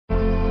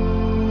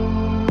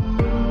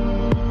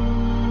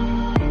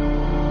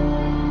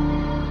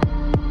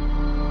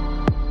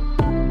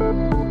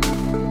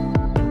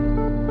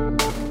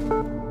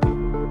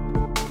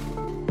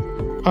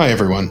Hi,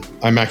 everyone.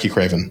 I'm Mackie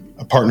Craven,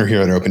 a partner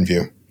here at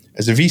OpenView.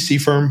 As a VC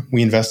firm,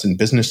 we invest in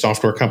business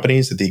software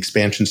companies at the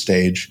expansion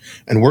stage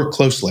and work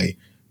closely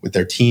with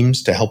their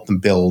teams to help them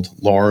build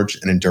large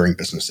and enduring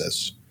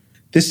businesses.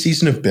 This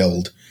season of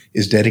Build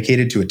is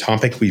dedicated to a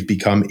topic we've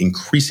become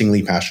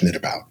increasingly passionate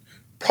about,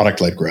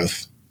 product-led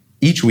growth.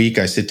 Each week,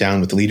 I sit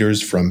down with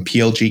leaders from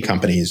PLG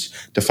companies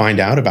to find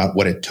out about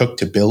what it took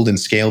to build and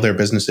scale their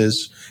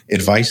businesses,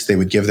 advice they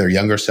would give their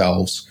younger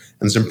selves,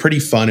 and some pretty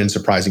fun and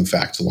surprising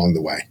facts along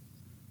the way.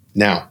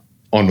 Now,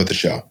 on with the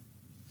show.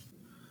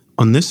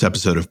 On this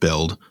episode of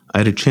Build, I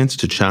had a chance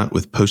to chat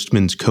with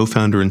Postman's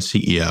co-founder and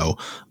CEO,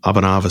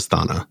 Abhinav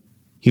Asthana.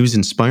 He was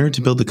inspired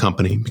to build the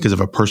company because of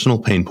a personal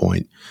pain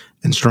point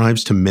and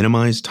strives to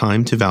minimize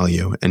time to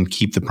value and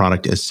keep the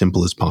product as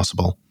simple as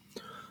possible.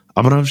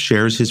 Abhinav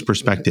shares his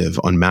perspective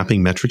on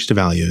mapping metrics to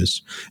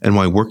values and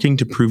why working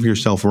to prove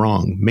yourself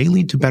wrong may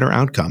lead to better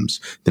outcomes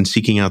than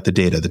seeking out the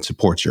data that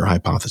supports your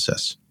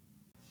hypothesis.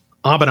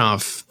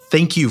 Abhinav,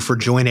 thank you for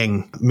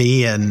joining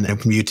me and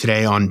you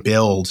today on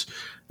Build.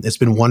 It's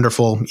been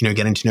wonderful,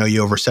 getting to know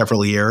you over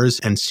several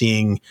years and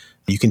seeing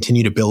you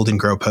continue to build and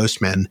grow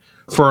Postman.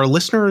 For our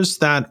listeners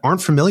that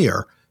aren't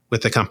familiar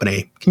with the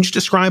company, can you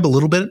describe a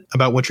little bit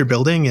about what you're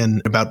building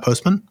and about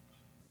Postman?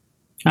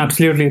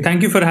 Absolutely.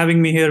 Thank you for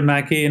having me here,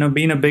 Mackie.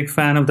 Being a big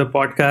fan of the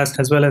podcast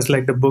as well as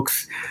the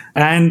books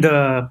and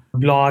the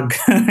blog,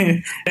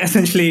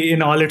 essentially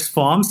in all its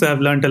forms. So I've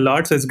learned a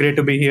lot. So it's great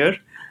to be here.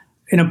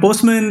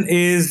 Postman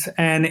is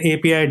an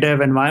API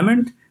dev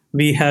environment.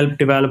 We help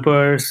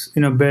developers,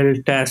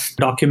 build, test,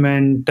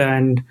 document,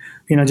 and,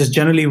 just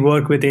generally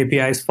work with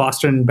APIs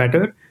faster and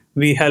better.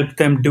 We help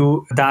them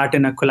do that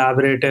in a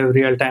collaborative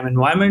real-time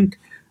environment.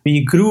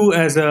 We grew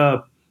as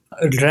a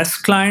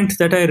REST client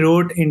that I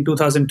wrote in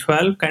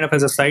 2012, kind of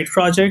as a side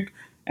project.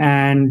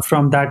 And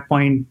from that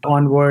point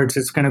onwards,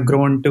 it's kind of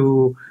grown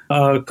to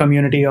a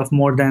community of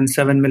more than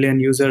 7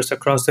 million users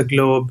across the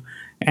globe.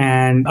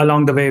 And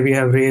along the way, we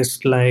have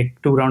raised 2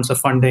 rounds of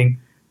funding.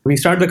 We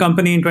started the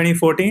company in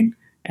 2014.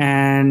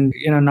 And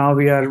now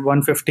we are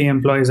 150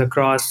 employees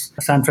across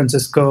San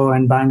Francisco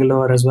and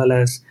Bangalore, as well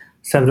as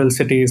several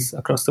cities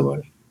across the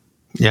world.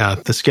 Yeah,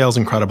 the scale is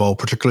incredible,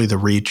 particularly the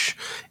reach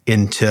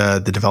into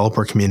the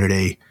developer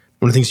community.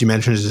 One of the things you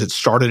mentioned is it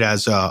started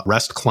as a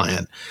REST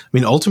client.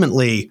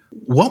 Ultimately,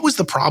 what was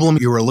the problem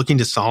you were looking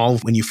to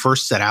solve when you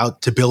first set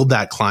out to build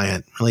that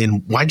client? Really,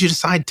 and why did you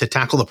decide to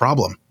tackle the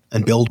problem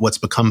and build what's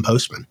become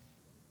Postman?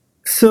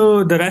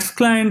 So the REST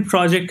client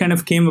project kind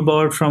of came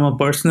about from a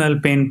personal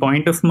pain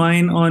point of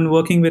mine on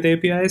working with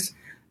APIs.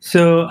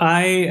 So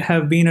I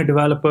have been a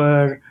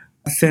developer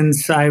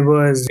since I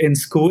was in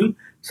school.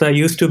 So I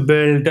used to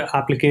build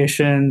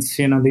applications,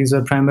 these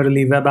are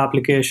primarily web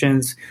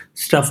applications,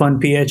 stuff on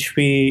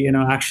PHP,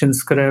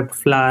 ActionScript,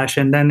 Flash,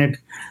 and then it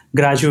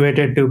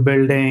graduated to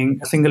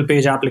building single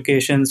page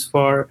applications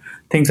for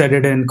things I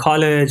did in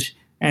college.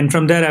 And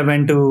from there, I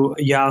went to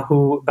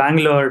Yahoo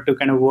Bangalore to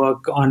kind of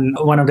work on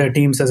one of their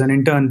teams as an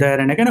intern there.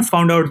 And I kind of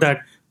found out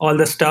that all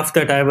the stuff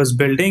that I was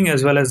building,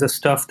 as well as the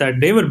stuff that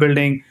they were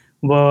building,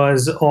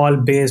 was all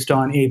based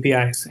on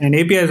APIs. And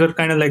APIs were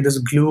kind of like this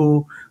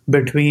glue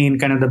between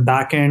kind of the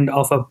back end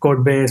of a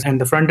code base and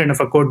the front end of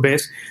a code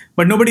base.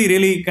 But nobody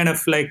really kind of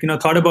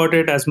thought about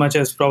it as much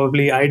as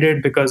probably I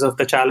did because of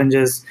the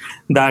challenges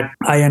that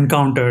I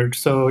encountered.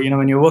 So,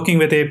 when you're working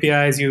with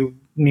APIs, you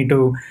need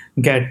to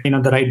get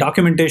the right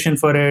documentation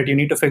for it. You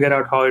need to figure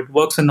out how it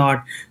works or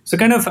not. So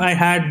kind of I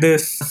had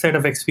this set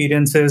of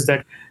experiences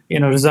that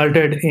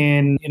resulted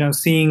in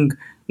seeing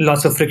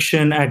lots of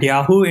friction at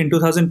Yahoo in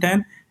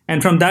 2010.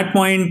 And from that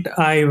point,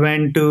 I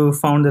went to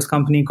found this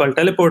company called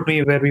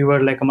TeleportMe, where we were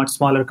a much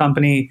smaller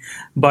company,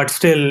 but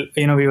still,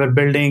 we were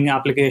building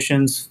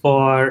applications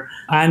for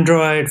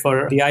Android,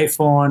 for the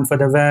iPhone, for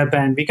the web.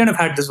 And we kind of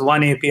had this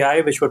one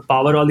API which would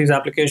power all these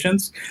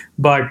applications.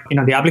 But,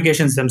 the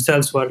applications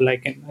themselves were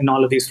in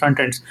all of these front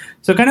ends.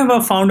 So kind of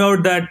I found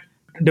out that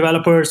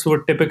developers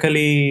would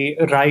typically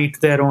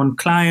write their own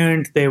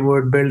client, they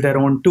would build their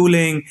own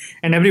tooling,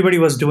 and everybody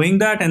was doing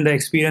that. And the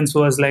experience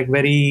was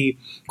very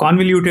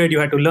convoluted. You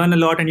had to learn a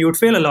lot and you would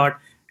fail a lot.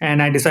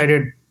 And I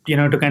decided,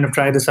 to kind of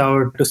try this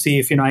out to see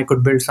if, I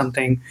could build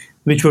something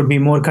which would be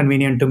more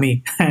convenient to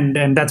me.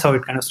 And that's how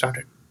it kind of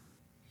started.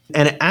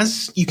 And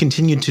as you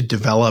continue to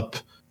develop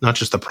not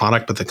just the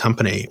product, but the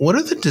company, what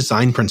are the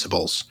design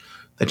principles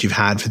that you've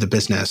had for the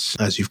business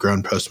as you've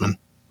grown Postman?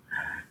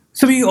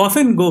 So we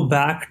often go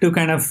back to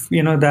kind of,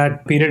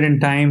 that period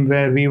in time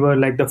where we were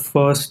the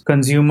first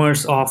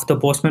consumers of the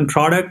Postman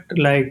product.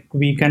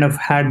 We kind of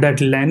had that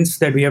lens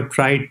that we have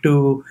tried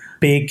to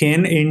bake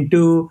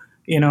into,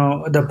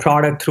 the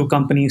product through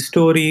company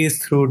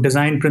stories, through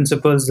design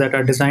principles that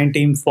our design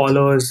team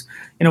follows.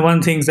 One of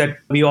the things that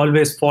we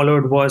always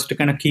followed was to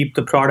kind of keep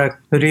the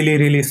product really,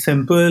 really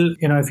simple.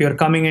 If you're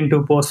coming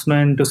into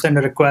Postman to send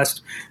a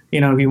request,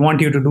 we want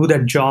you to do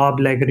that job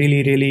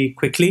really, really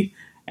quickly.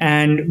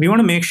 And we want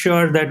to make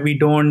sure that we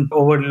don't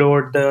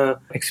overload the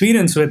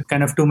experience with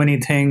kind of too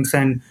many things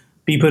and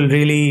people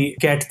really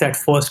get that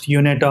first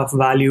unit of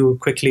value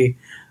quickly.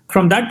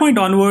 From that point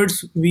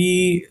onwards,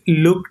 we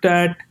looked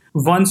at,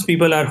 once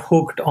people are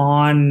hooked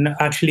on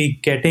actually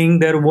getting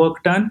their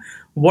work done,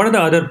 what are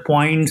the other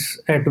points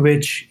at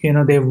which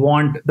they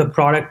want the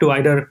product to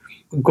either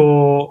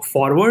go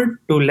forward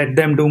to let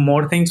them do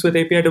more things with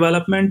API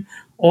development,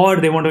 or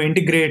they want to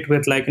integrate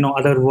with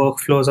other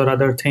workflows or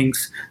other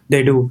things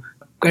they do.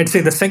 I'd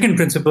say the second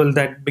principle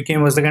that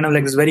became was the kind of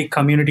like this very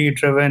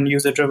community-driven,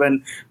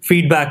 user-driven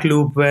feedback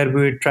loop where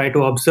we try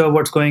to observe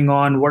what's going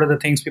on, what are the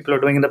things people are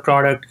doing in the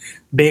product,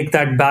 bake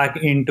that back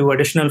into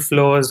additional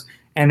flows,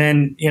 and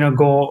then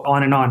go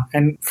on and on.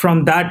 And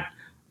from that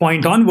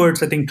point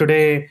onwards, I think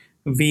today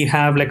we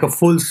have like a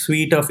full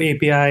suite of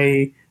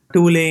API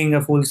tooling,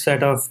 a full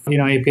set of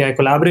API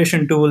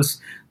collaboration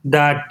tools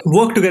that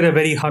work together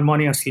very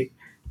harmoniously.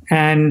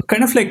 And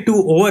kind of like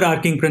two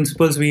overarching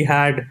principles we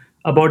had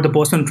about the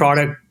Postman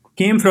product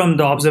came from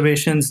the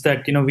observations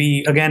that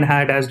we again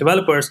had as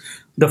developers.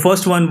 The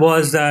first one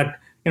was that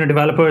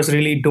developers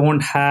really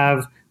don't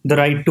have the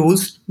right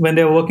tools when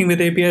they're working with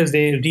APIs.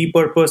 They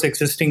repurpose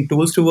existing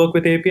tools to work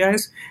with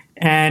APIs,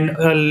 and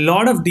a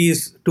lot of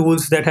these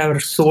tools that are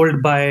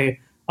sold by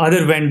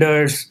other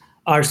vendors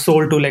are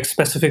sold to like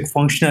specific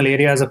functional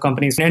areas of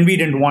companies, and we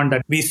didn't want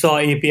that. We saw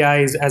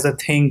APIs as a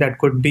thing that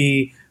could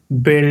be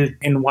built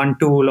in one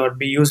tool or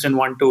be used in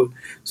one tool.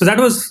 So that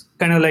was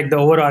kind of like the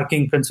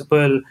overarching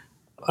principle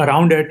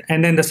around it.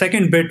 And then the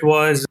second bit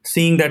was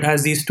seeing that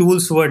as these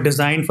tools were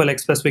designed for like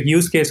specific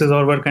use cases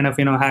or were kind of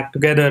hacked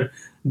together,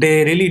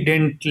 they really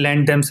didn't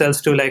lend themselves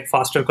to like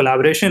faster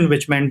collaboration,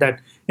 which meant that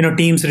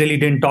teams really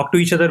didn't talk to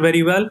each other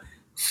very well.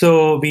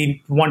 So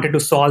we wanted to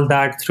solve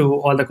that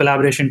through all the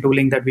collaboration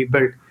tooling that we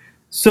built.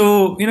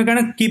 So kind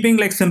of keeping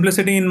like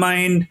simplicity in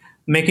mind,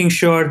 making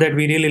sure that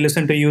we really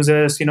listen to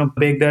users,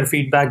 bake their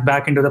feedback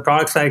back into the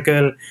product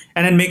cycle,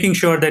 and then making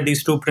sure that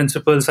these two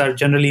principles are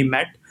generally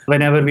met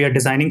whenever we are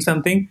designing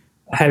something,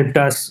 helped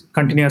us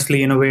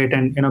continuously innovate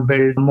and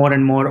build more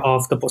and more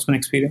of the Postman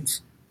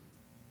experience.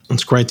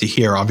 It's great to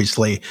hear.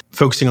 Obviously,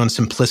 focusing on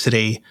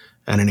simplicity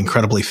and an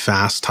incredibly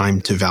fast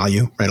time to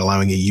value, right?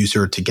 Allowing a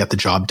user to get the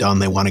job done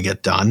they want to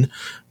get done,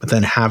 but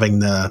then having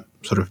the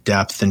sort of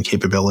depth and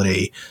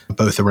capability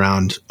both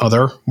around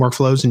other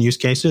workflows and use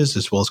cases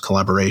as well as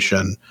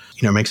collaboration,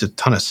 makes a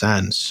ton of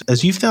sense.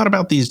 As you've thought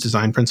about these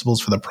design principles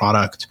for the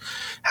product,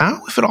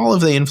 how, if at all,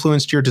 have they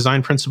influenced your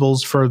design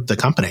principles for the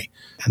company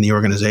and the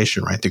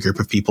organization, right? The group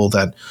of people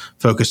that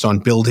focus on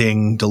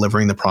building,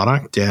 delivering the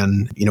product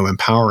and,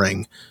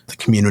 empowering the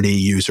community,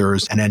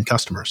 users, and end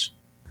customers.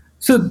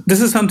 So this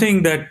is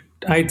something that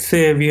I'd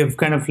say we have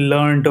kind of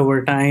learned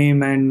over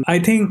time. And I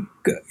think,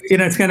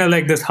 it's kind of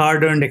like this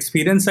hard-earned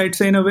experience, I'd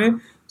say, in a way.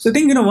 So I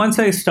think, once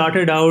I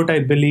started out, I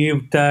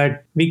believed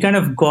that we kind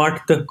of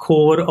got the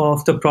core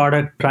of the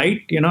product right.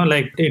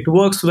 Like it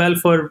works well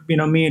for,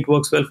 me, it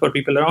works well for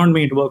people around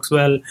me, it works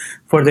well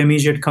for the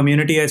immediate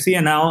community I see.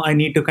 And now I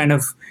need to kind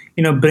of,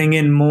 bring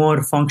in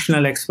more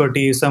functional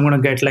expertise. So I'm going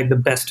to get like the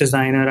best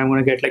designer, I'm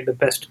going to get like the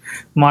best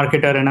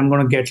marketer, and I'm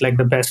going to get like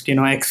the best,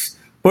 X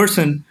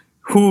person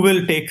who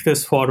will take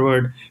this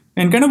forward.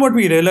 And kind of what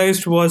we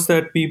realized was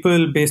that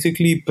people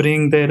basically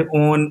bring their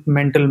own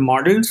mental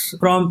models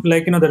from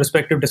like, the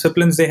respective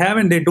disciplines they have,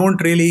 and they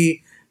don't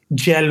really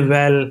gel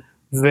well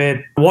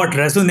with what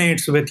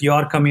resonates with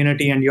your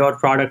community and your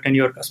product and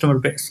your customer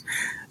base.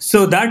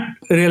 So that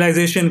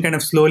realization kind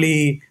of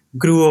slowly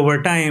grew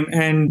over time.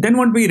 And then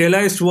what we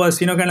realized was,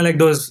 kind of like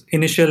those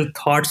initial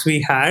thoughts we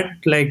had,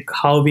 like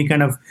how we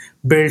kind of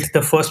built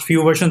the first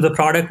few versions of the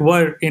product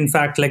were in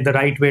fact like the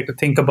right way to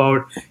think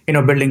about,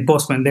 building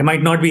Postman. They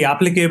might not be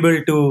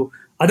applicable to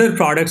other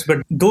products,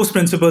 but those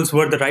principles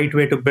were the right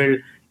way to build,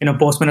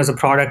 Postman as a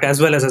product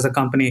as well as a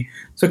company.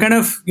 So kind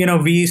of,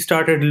 we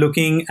started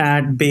looking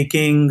at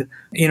baking,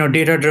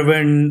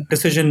 data-driven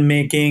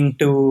decision-making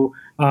to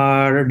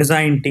our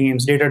design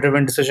teams,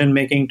 data-driven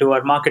decision-making to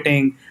our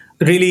marketing,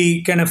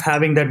 really kind of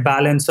having that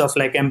balance of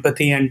like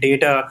empathy and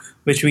data,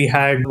 which we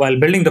had while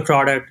building the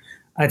product.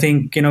 I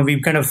think,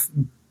 we've kind of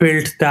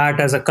built that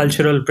as a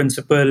cultural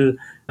principle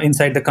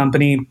inside the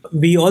company.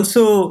 We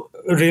also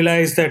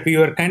realized that we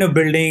were kind of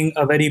building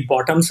a very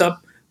bottoms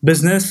up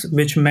business,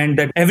 which meant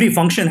that every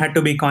function had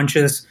to be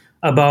conscious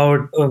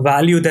about a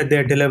value that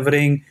they're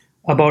delivering,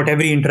 about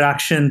every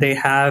interaction they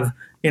have,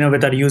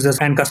 with our users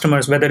and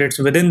customers, whether it's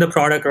within the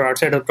product or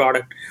outside of the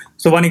product.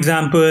 So one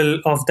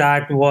example of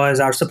that was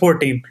our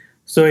support team.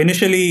 So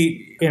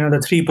initially,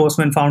 the three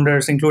Postman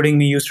founders, including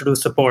me, used to do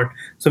support.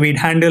 So we'd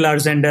handle our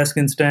Zendesk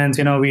instance,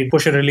 we'd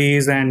push a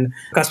release and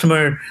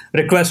customer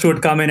request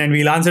would come in and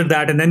we'll answer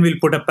that and then we'll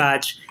put a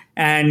patch.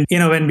 And,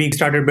 when we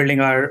started building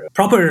our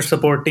proper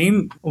support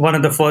team, one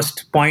of the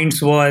first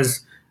points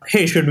was,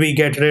 hey, should we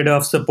get rid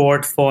of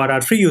support for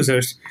our free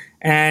users?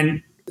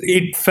 And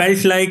it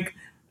felt like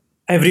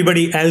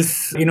everybody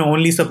else,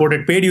 only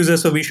supported paid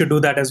users, so we should do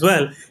that as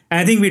well. And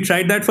I think we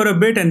tried that for a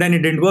bit and then it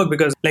didn't work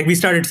because like we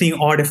started seeing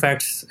odd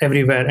effects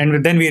everywhere.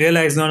 And then we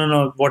realized,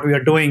 no, what we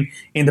are doing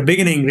in the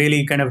beginning,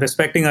 really kind of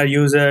respecting our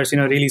users,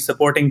 really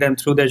supporting them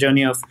through their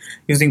journey of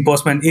using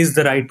Postman is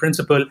the right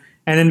principle.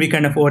 And then we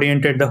kind of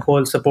oriented the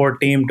whole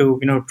support team to,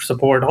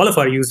 support all of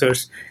our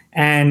users.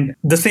 And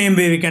the same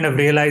way we kind of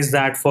realized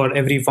that for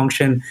every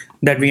function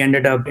that we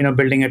ended up,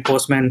 building at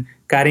Postman,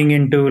 carrying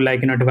into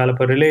like,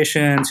 developer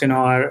relations,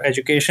 our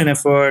education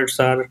efforts,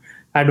 our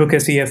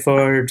advocacy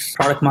efforts,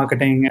 product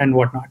marketing and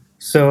whatnot.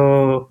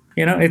 So,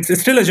 it's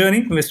still a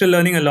journey. We're still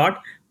learning a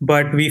lot,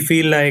 but we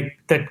feel like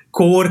that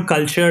core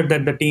culture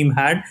that the team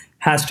had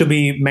has to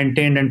be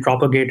maintained and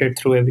propagated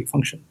through every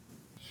function.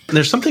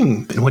 There's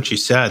something in what you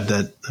said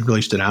that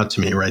really stood out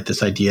to me, right?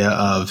 This idea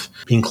of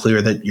being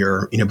clear that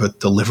you're, both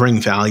delivering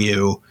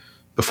value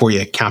before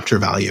you capture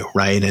value,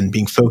 right? And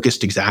being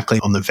focused exactly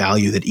on the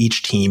value that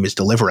each team is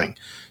delivering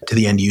to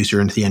the end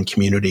user and to the end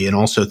community. And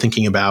also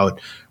thinking about,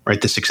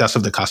 right, the success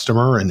of the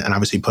customer and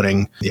obviously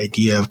putting the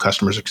idea of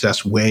customer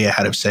success way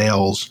ahead of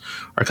sales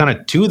are kind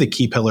of two of the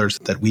key pillars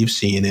that we've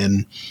seen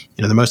in,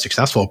 the most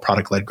successful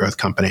product-led growth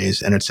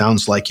companies. And it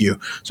sounds like you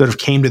sort of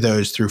came to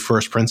those through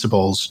first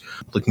principles,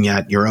 looking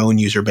at your own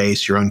user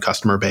base, your own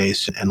customer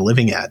base, and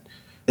living it.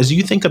 As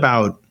you think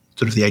about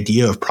sort of the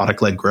idea of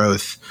product-led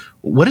growth,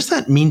 what does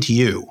that mean to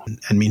you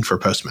and mean for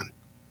Postman?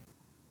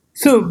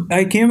 So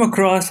I came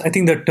across, I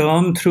think, the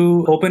term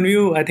through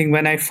OpenView. I think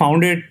when I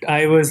found it,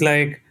 I was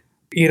like,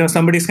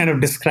 somebody's kind of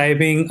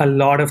describing a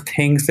lot of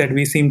things that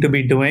we seem to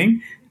be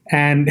doing.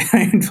 And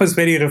it was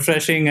very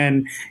refreshing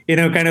and,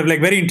 kind of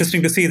like very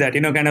interesting to see that,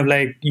 kind of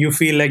like you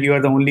feel like you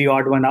are the only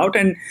odd one out.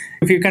 And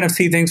if you kind of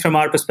see things from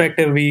our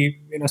perspective, we,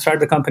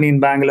 started the company in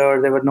Bangalore.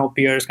 There were no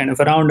peers kind of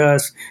around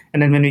us.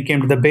 And then when we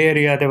came to the Bay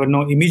Area, there were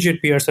no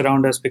immediate peers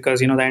around us because,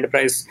 the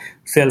enterprise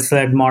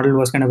sales-led model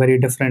was kind of very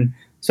different.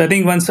 So I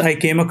think once I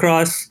came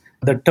across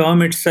the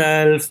term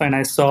itself and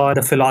I saw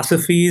the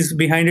philosophies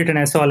behind it and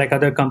I saw like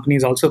other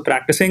companies also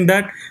practicing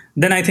that,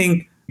 then I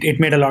think it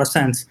made a lot of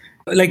sense.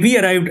 Like we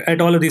arrived at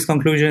all of these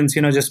conclusions,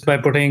 just by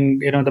putting,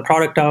 the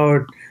product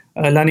out,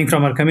 learning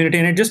from our community.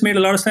 And it just made a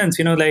lot of sense,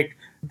 like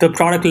the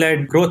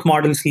product-led growth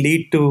models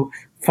lead to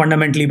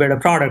fundamentally better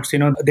products.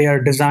 They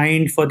are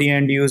designed for the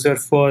end user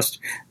first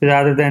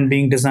rather than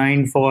being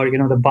designed for,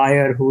 the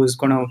buyer who is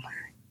going to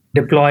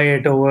deploy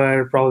it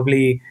over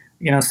probably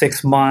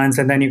 6 months,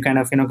 and then you kind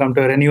of come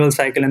to a renewal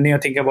cycle and then you're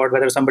thinking about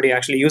whether somebody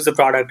actually used the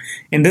product.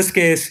 In this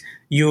case,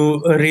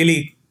 you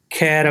really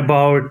care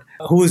about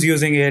who's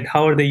using it,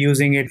 how are they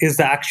using it, is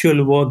the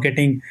actual work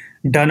getting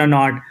done or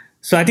not.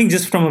 So I think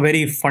just from a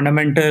very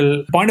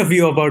fundamental point of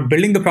view about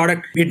building the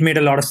product, it made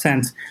a lot of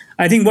sense.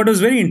 I think what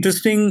was very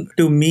interesting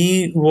to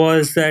me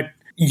was that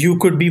you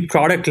could be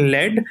product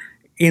led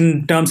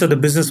in terms of the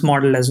business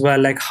model as well,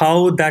 like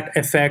how that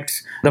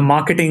affects the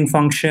marketing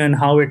function,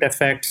 how it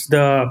affects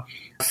the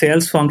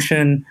sales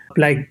function.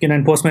 Like,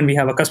 in Postman, we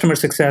have a customer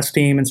success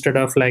team instead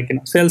of like,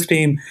 sales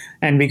team.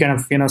 And we kind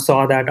of,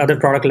 saw that other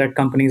product-led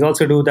companies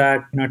also do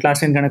that.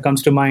 Atlassian kind of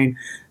comes to mind.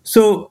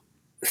 So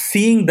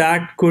seeing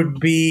that could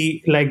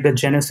be like the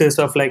genesis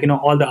of like,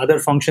 all the other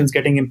functions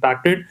getting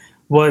impacted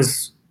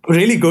was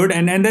really good.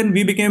 And then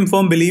we became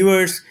firm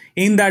believers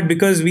in that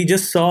because we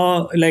just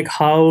saw like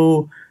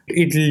how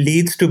it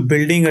leads to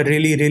building a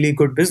really, really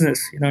good business.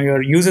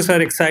 Your users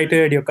are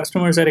excited, your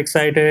customers are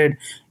excited,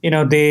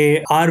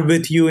 they are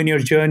with you in your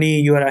journey,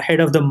 you are ahead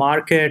of the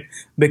market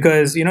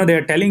because,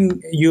 they're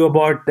telling you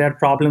about their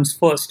problems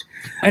first.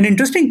 An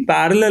interesting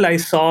parallel I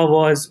saw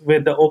was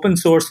with the open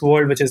source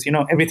world, which is,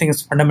 everything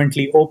is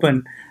fundamentally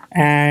open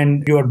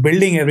and you are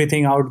building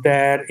everything out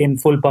there in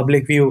full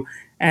public view.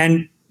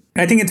 And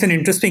I think it's an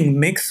interesting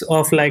mix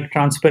of like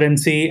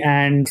transparency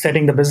and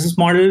setting the business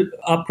model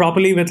up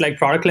properly with like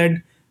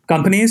product-led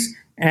companies.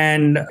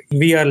 And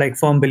we are like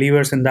firm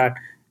believers in that.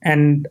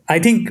 And I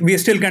think we are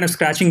still kind of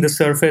scratching the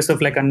surface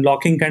of like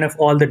unlocking kind of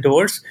all the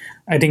doors.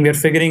 I think we're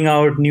figuring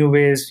out new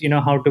ways,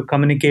 how to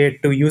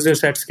communicate to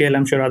users at scale.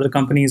 I'm sure other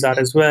companies are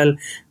as well.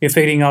 We're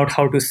figuring out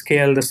how to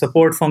scale the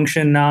support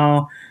function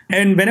now.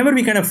 And whenever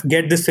we kind of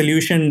get this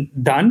solution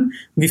done,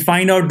 we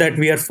find out that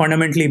we are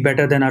fundamentally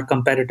better than our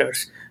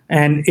competitors.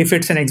 And if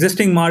it's an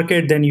existing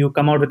market, then you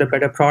come out with a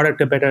better product,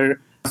 a better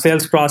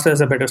sales process,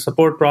 a better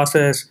support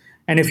process.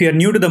 And if you're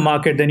new to the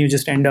market, then you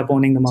just end up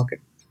owning the market.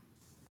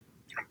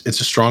 It's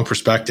a strong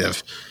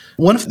perspective.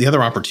 One of the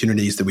other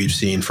opportunities that we've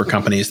seen for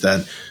companies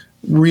that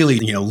really,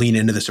 lean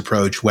into this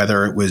approach,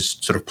 whether it was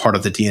sort of part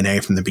of the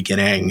DNA from the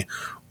beginning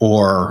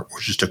or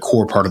just a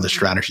core part of the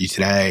strategy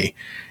today,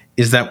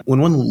 is that when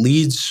one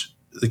leads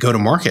the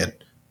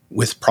go-to-market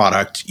with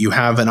product, you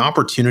have an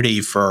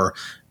opportunity for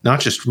not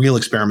just real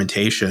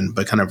experimentation,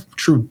 but kind of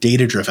true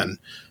data-driven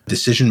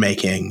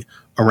decision-making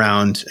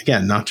around,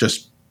 again, not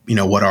just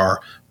what are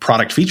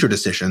product feature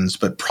decisions,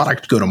 but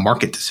product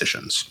go-to-market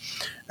decisions.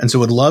 And so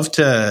would love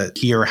to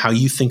hear how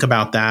you think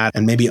about that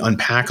and maybe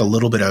unpack a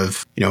little bit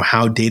of,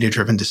 how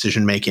data-driven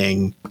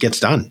decision-making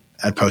gets done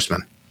at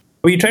Postman.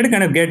 We try to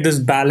kind of get this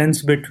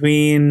balance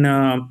between,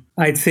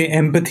 I'd say,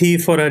 empathy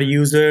for our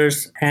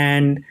users,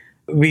 and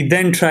we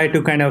then try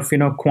to kind of,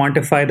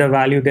 quantify the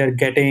value they're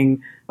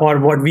getting or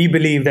what we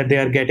believe that they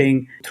are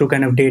getting through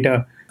kind of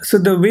data. So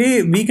the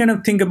way we kind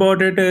of think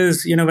about it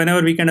is,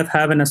 whenever we kind of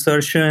have an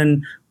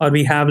assertion or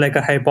we have like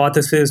a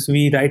hypothesis,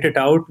 we write it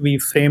out, we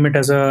frame it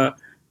as a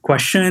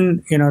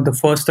question,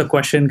 the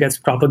question gets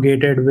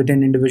propagated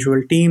within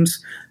individual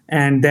teams,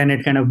 and then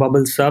it kind of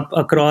bubbles up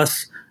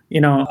across,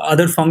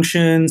 other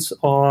functions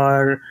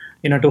or,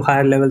 to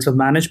higher levels of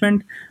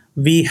management.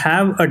 We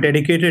have a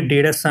dedicated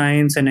data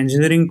science and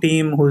engineering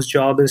team whose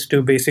job is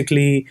to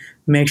basically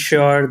make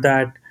sure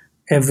that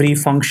every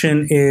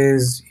function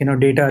is,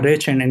 data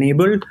rich and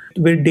enabled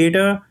with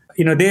data.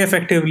 They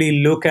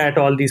effectively look at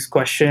all these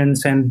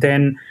questions and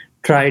then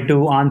try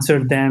to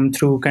answer them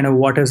through kind of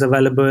what is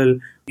available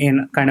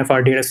in kind of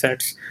our data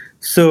sets.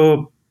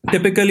 So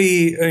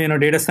typically,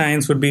 data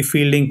science would be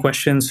fielding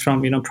questions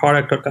from,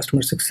 product or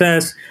customer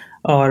success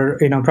or,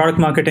 product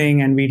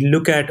marketing. And we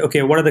look at,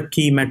 okay, what are the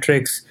key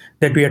metrics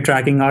that we are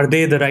tracking? Are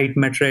they the right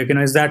metric?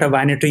 Is that a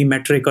vanity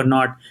metric or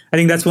not? I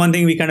think that's one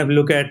thing we kind of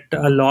look at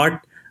a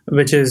lot,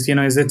 which is,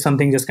 is it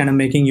something just kind of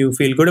making you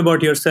feel good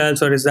about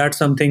yourselves, or is that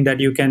something that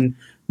you can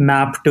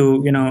map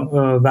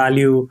to,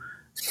 value?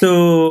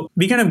 So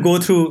we kind of go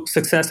through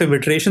successive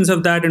iterations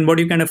of that. And what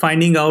you're kind of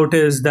finding out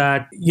is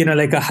that,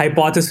 like a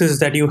hypothesis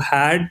that you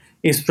had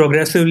is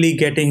progressively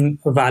getting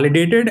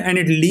validated, and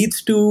it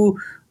leads to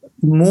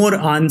more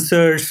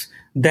answers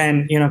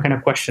than, kind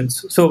of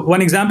questions. So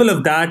one example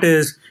of that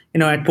is,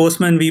 at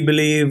Postman, we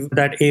believe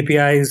that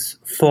APIs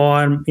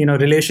form,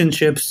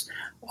 relationships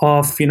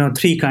of,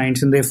 three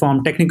kinds, and they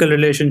form technical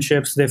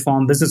relationships, they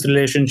form business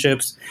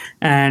relationships,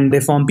 and they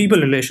form people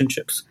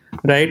relationships,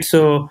 right?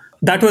 So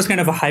that was kind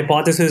of a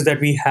hypothesis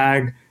that we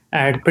had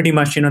at pretty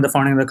much, the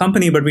founding of the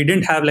company, but we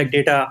didn't have like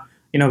data,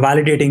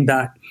 validating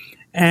that.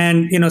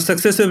 And,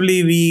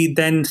 successively, we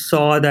then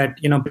saw that,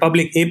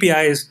 public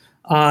APIs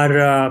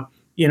are,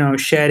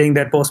 sharing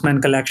their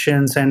Postman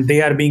collections, and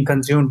they are being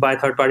consumed by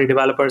third-party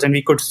developers. And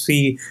we could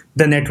see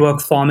the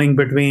network forming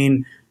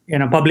between,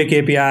 public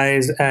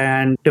APIs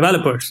and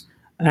developers.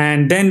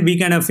 And then we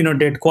kind of,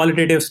 did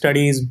qualitative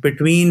studies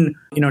between,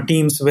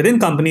 teams within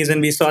companies,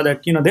 and we saw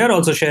that, they're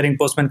also sharing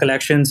Postman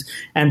collections,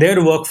 and their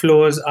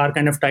workflows are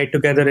kind of tied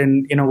together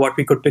in, what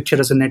we could picture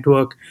as a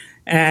network.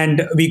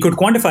 And we could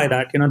quantify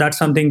that. That's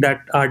something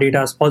that our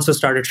data also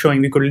started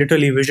showing. We could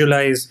literally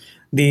visualize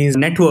these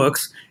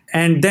networks.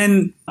 And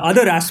then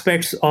other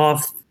aspects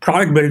of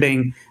product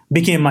building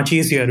became much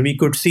easier. We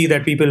could see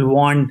that people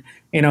want,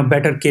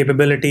 better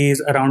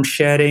capabilities around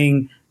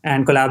sharing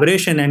and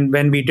collaboration. And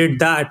when we did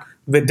that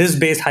with this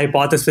base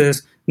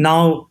hypothesis,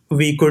 now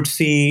we could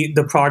see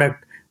the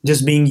product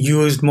just being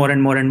used more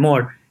and more and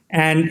more.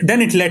 And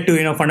then it led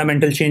to,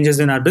 fundamental changes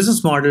in our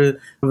business model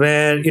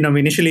where,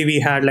 initially we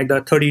had like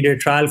the 30-day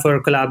trial for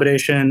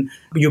collaboration.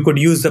 You could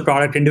use the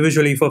product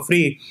individually for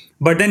free,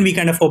 but then we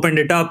kind of opened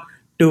it up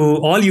to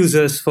all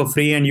users for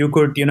free, and you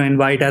could,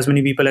 invite as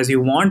many people as you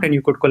want, and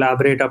you could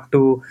collaborate up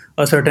to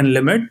a certain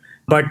limit.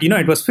 But,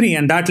 it was free,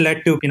 and that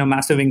led to,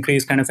 massive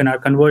increase kind of in our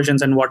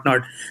conversions and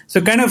whatnot.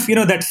 So kind of,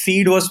 that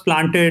seed was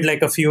planted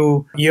like a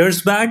few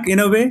years back in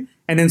a way.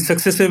 And then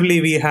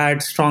successively we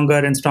had stronger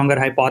and stronger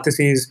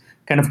hypotheses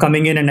kind of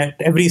coming in. And at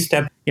every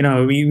step,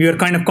 we were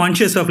kind of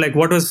conscious of like,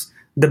 what was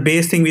the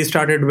base thing we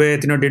started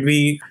with? Did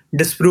we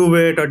disprove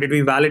it, or did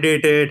we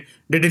validate it?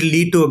 Did it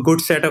lead to a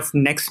good set of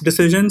next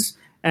decisions?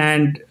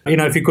 And,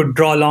 if you could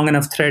draw a long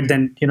enough thread,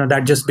 then,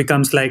 that just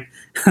becomes like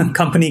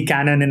company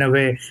canon in a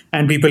way,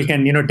 and people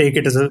can, take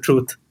it as a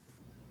truth.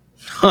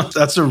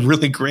 That's a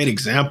really great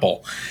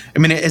example. I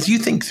mean, as you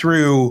think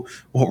through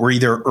what were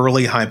either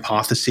early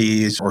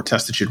hypotheses or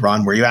tests that you'd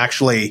run, where you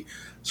actually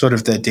sort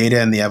of the data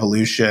and the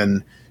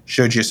evolution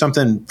showed you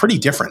something pretty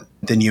different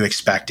than you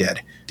expected.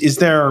 Is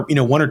there,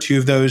 one or two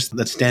of those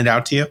that stand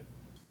out to you?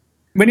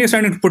 When you're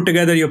starting to put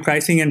together your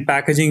pricing and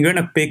packaging, you're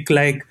going to pick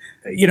like,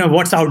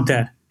 what's out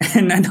there.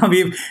 And now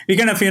we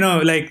kind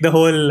of, like the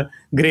whole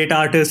great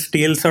artist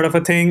steal sort of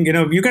a thing,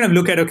 you kind of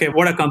look at, okay,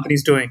 what are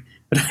companies doing,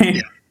 right?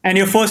 Yeah. And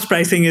your first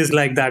pricing is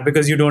like that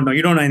because you don't know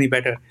any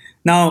better.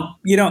 Now,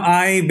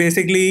 I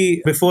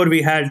basically, before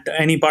we had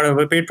any part of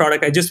a paid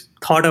product, I just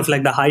thought of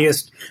like the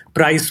highest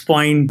price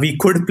point we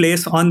could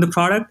place on the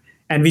product.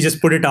 And we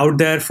just put it out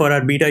there for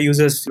our beta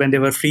users when they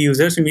were free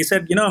users. And we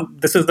said,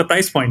 this is the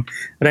price point,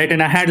 right?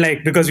 And I had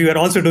because we were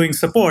also doing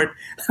support,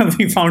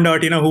 we found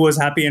out, who was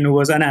happy and who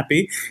was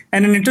unhappy.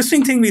 And an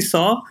interesting thing we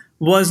saw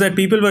was that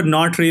people were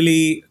not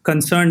really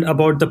concerned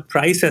about the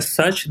price as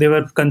such. They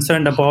were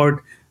concerned about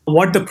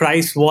what the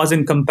price was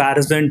in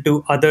comparison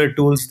to other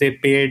tools they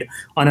paid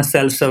on a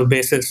self-serve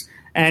basis.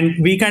 And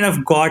we kind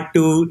of got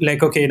to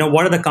like, okay,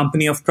 what are the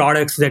company of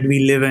products that we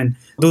live in?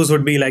 Those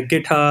would be like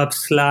GitHub,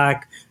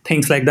 Slack,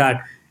 things like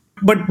that.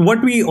 But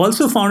what we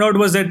also found out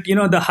was that,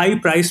 the high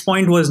price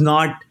point was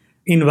not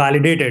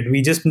invalidated.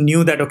 We just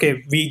knew that,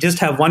 okay, we just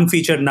have one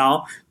feature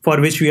now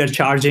for which we are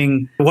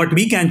charging what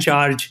we can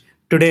charge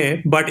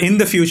today. But in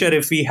the future,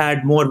 if we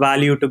had more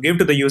value to give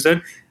to the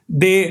user,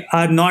 they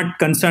are not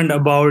concerned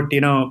about,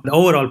 the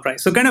overall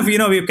price. So kind of,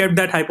 we've kept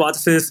that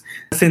hypothesis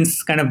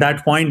since kind of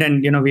that point.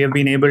 And, we have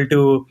been able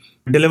to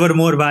deliver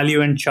more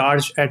value and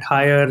charge at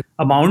higher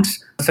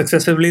amounts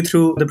successively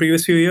through the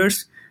previous few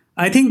years.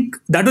 I think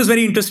that was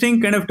very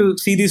interesting kind of to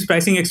see these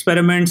pricing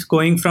experiments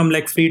going from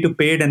like free to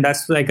paid. And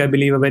that's like, I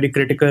believe, a very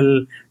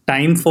critical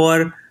time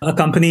for a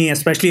company,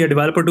 especially a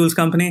developer tools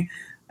company.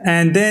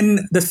 And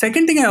then the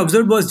second thing I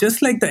observed was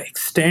just like the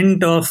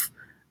extent of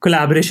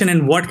collaboration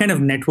and what kind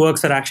of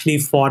networks are actually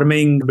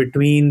forming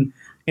between,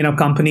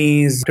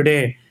 companies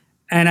today.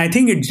 And I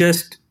think it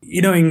just,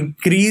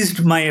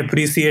 increased my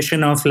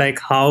appreciation of like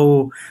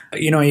how,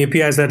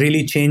 APIs are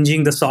really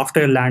changing the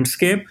software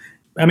landscape.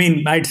 I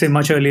mean, I'd say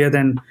much earlier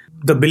than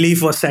the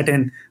belief was set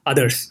in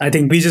others. I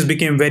think we just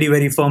became very,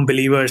 very firm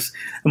believers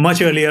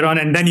much earlier on.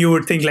 And then you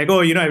would think like, oh,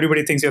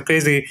 everybody thinks you're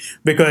crazy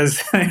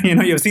because,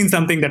 you've seen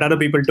something that other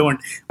people don't.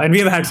 And we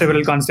have had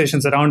several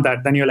conversations around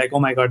that. Then you're like, oh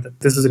my God,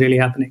 this is really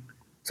happening.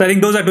 So I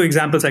think those are two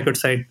examples I could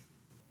cite.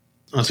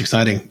 That's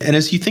exciting. And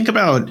as you think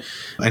about,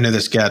 I know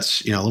this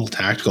gets, a little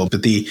tactical,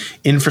 but the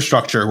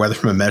infrastructure, whether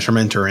from a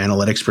measurement or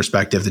analytics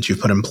perspective that you've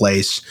put in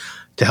place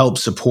to help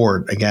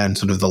support, again,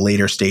 sort of the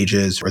later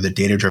stages or the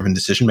data-driven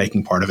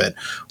decision-making part of it,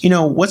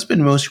 what's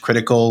been most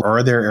critical? Or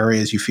are there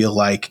areas you feel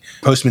like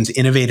Postman's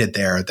innovated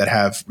there that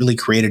have really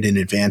created an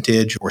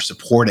advantage or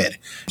supported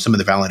some of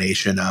the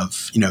validation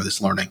of,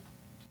 this learning?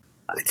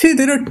 I'd say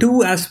there are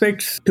two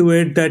aspects to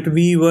it that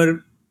we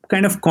were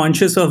kind of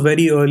conscious of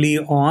very early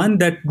on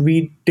that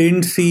we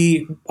didn't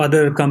see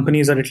other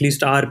companies, or at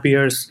least our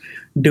peers,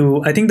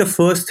 do. I think the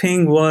first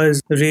thing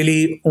was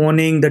really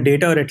owning the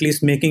data, or at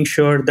least making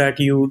sure that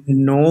you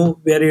know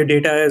where your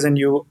data is and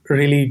you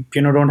really,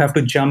 don't have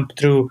to jump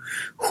through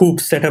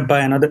hoops set up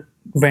by another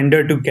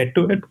vendor to get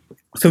to it.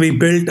 So we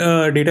built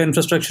a data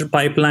infrastructure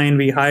pipeline.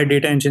 We hired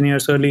data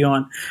engineers early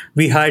on.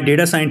 We hired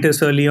data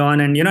scientists early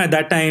on. And, at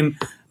that time,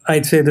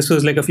 I'd say this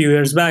was like a few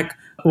years back,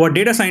 what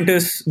data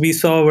scientists we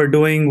saw were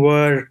doing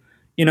were,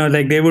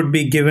 like they would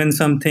be given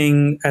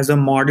something as a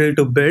model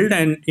to build,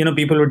 and,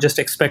 people would just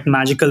expect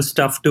magical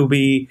stuff to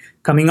be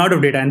coming out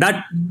of data. And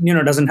that,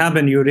 doesn't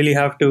happen. You really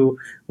have to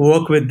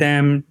work with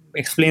them,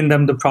 explain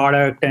them the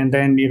product, and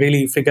then you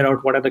really figure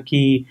out what are the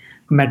key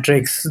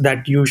metrics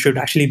that you should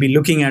actually be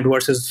looking at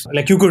versus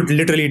like you could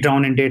literally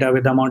drown in data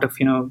with the amount of,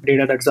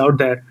 data that's out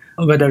there,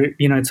 whether,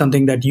 it's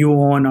something that you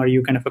own or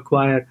you kind of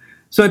acquire.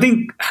 So I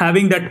think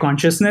having that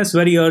consciousness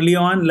very early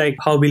on, like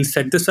how we'll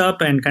set this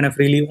up and kind of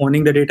really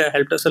owning the data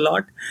helped us a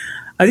lot.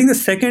 I think the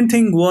second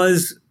thing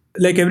was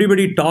like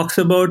everybody talks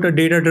about a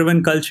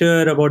data-driven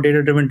culture, about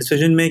data-driven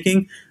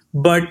decision-making,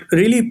 but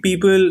really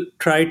people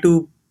try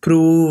to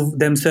prove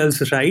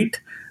themselves right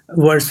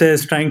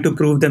versus trying to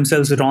prove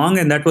themselves wrong.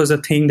 And that was a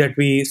thing that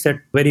we set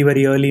very,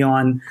 very early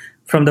on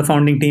from the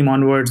founding team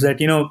onwards that,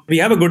 we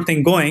have a good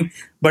thing going,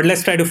 but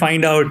let's try to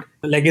find out,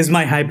 like, is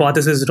my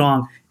hypothesis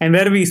wrong? And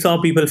where we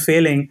saw people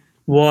failing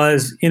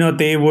was,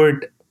 they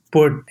would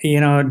put,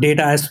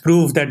 data as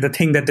proof that the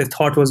thing that they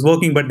thought was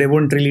working, but they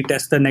wouldn't really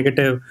test the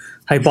negative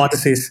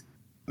hypotheses.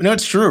 No,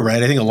 it's true,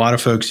 right? I think a lot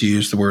of folks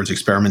use the words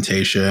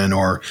experimentation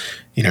or,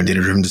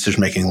 data-driven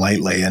decision-making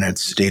lightly, and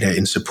it's data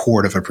in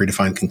support of a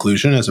predefined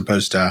conclusion as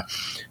opposed to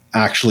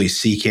actually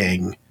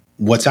seeking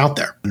what's out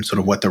there and sort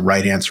of what the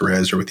right answer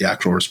is or what the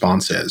actual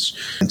response is.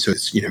 And so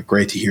it's,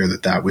 great to hear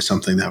that was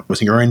something that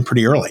was ingrained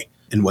pretty early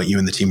in what you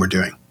and the team were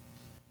doing.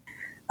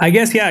 I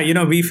guess,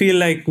 yeah, we feel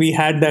like we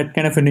had that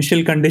kind of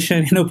initial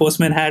condition.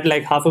 Postman had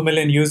like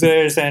 500,000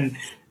 users and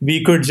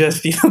we could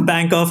just,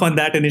 bank off on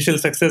that initial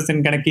success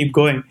and kind of keep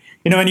going.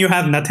 When you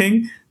have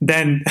nothing,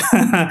 then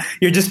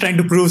you're just trying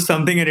to prove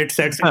something and it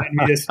sets in. And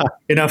we just,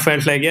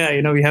 felt like,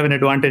 yeah, we have an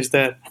advantage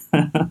there.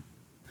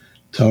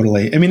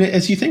 Totally. I mean,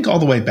 as you think all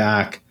the way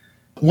back,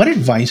 what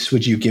advice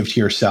would you give to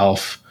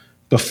yourself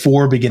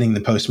before beginning the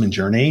Postman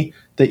journey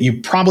that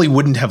you probably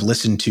wouldn't have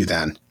listened to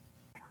then?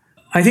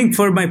 I think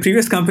for my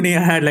previous company, I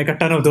had like a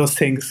ton of those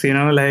things,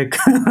 like,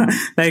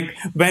 like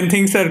when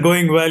things are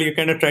going well, you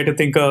kind of try to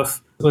think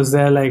of, was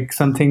there like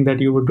something that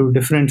you would do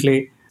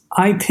differently?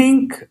 I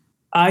think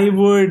I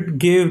would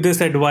give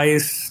this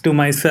advice to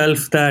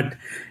myself that,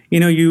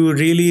 you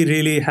really,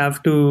 really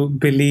have to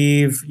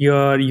believe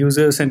your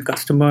users and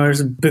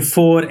customers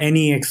before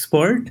any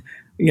expert.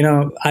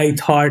 I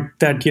thought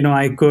that,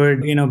 I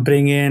could,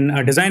 bring in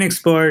a design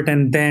expert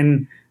and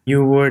then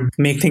you would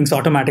make things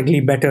automatically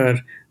better.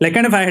 Like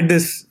kind of I had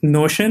this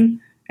notion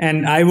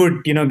and I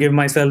would, give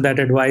myself that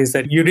advice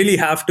that you really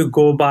have to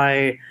go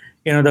by,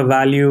 the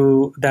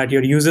value that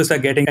your users are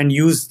getting and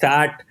use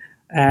that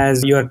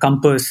as your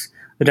compass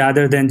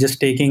rather than just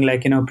taking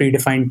like,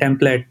 predefined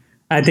template.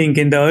 I think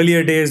in the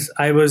earlier days,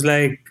 I was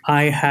like,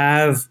 I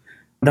have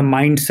the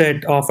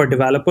mindset of a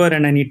developer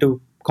and I need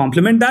to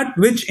complement that,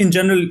 which in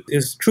general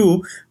is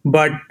true.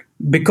 But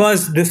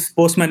because this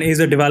Postman is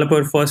a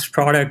developer first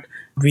product,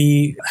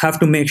 we have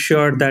to make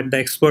sure that the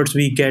experts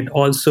we get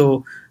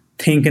also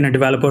think in a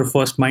developer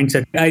first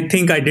mindset. I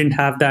think I didn't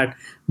have that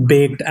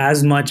baked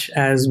as much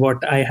as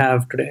what I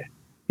have today,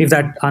 if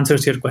that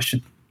answers your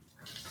question.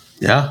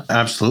 Yeah,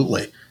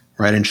 absolutely.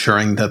 Right.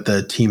 Ensuring that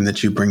the team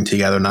that you bring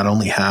together not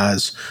only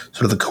has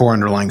sort of the core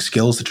underlying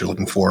skills that you're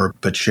looking for,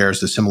 but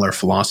shares a similar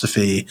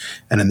philosophy.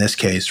 And in this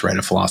case, right,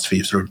 a philosophy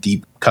of sort of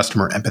deep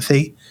customer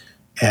empathy.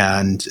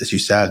 And as you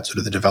said, sort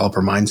of the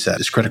developer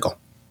mindset is critical.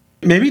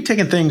 Maybe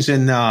taking things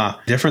in a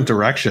different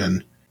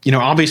direction.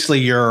 Obviously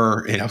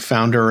you're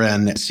founder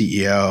and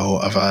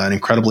CEO of an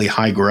incredibly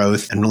high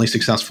growth and really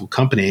successful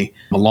company.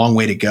 A long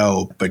way to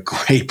go, but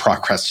great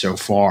progress so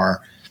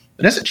far.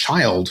 But as a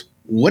child,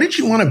 what did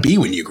you want to be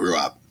when you grew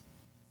up?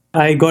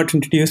 I got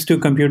introduced to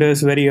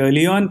computers very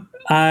early on.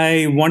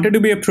 I wanted to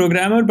be a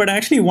programmer, but I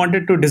actually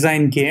wanted to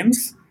design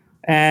games.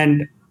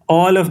 And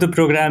all of the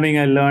programming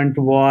I learned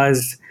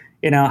was,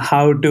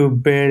 how to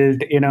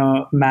build,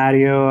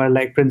 Mario or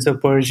like Prince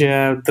of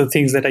Persia, the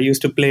things that I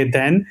used to play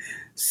then.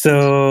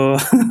 So,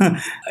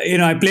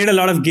 I played a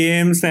lot of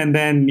games and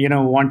then,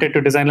 wanted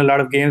to design a lot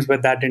of games,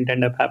 but that didn't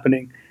end up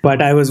happening.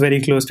 But I was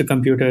very close to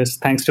computers,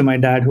 thanks to my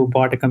dad who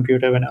bought a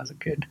computer when I was a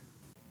kid.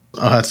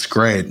 Oh, that's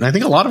great. And I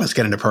think a lot of us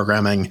get into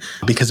programming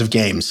because of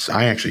games.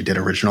 I actually did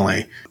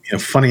originally.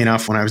 Funny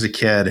enough, when I was a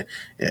kid,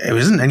 it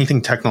wasn't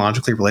anything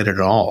technologically related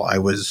at all. I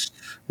was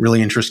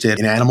really interested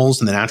in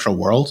animals and the natural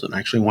world and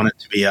actually wanted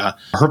to be a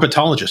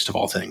herpetologist of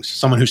all things,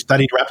 someone who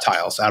studied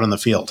reptiles out in the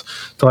field.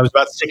 Until I was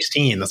about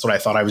 16, that's what I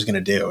thought I was going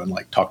to do and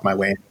talk my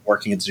way into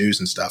working at zoos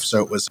and stuff.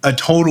 So it was a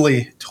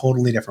totally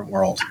different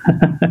world.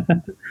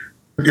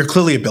 You're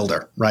clearly a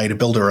builder, right? A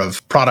builder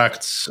of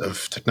products,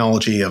 of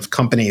technology, of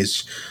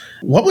companies.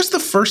 What was the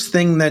first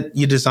thing that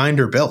you designed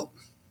or built?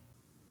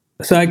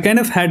 So I kind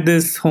of had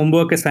this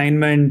homework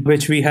assignment,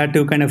 which we had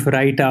to kind of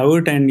write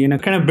out and,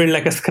 kind of build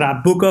like a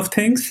scrapbook of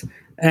things.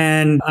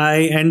 And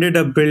I ended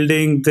up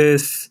building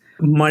this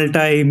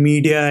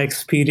multimedia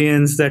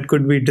experience that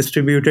could be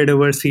distributed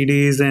over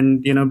CDs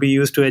and, be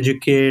used to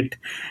educate,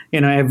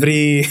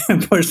 every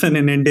person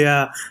in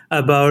India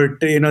about,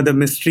 the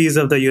mysteries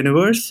of the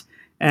universe.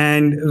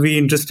 And we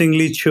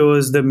interestingly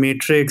chose The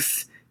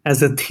Matrix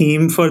as a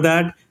theme for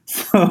that.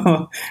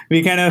 So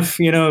we kind of,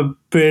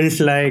 built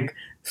like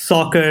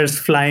sockers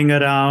flying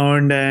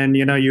around and,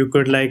 you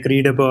could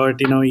read about,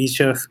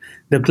 each of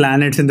the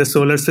planets in the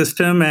solar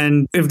system.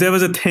 And if there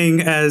was a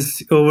thing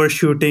as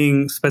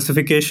overshooting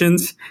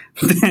specifications,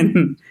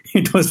 then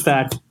it was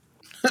that.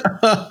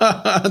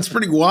 That's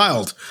pretty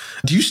wild.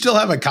 Do you still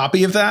have a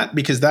copy of that?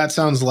 Because that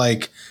sounds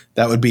like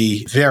that would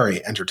be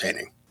very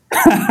entertaining.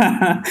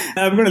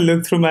 I'm going to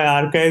look through my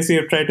archives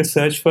here, try to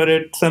search for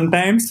it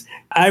sometimes.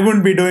 I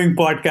wouldn't be doing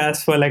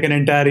podcasts for an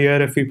entire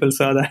year if people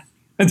saw that.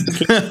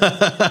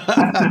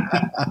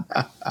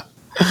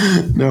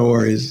 No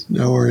worries.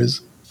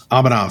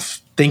 Abhinav,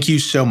 thank you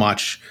so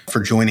much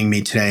for joining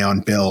me today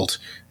on Build,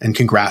 and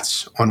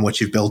congrats on what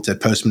you've built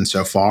at Postman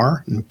so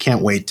far. And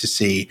can't wait to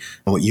see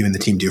what you and the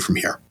team do from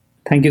here.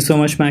 Thank you so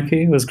much,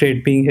 Mackie. It was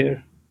great being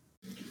here.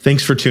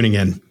 Thanks for tuning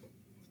in.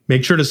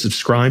 Make sure to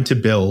subscribe to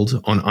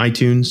Build on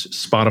iTunes,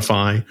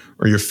 Spotify,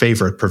 or your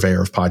favorite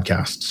purveyor of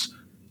podcasts.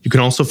 You can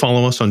also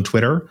follow us on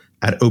Twitter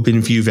at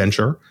OpenView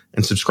Venture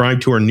and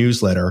subscribe to our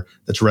newsletter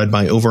that's read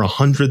by over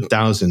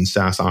 100,000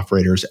 SaaS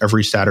operators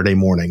every Saturday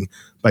morning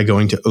by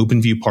going to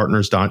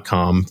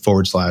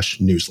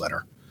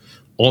openviewpartners.com/newsletter.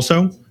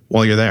 Also,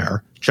 while you're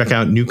there, check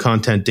out new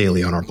content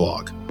daily on our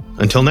blog.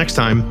 Until next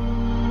time,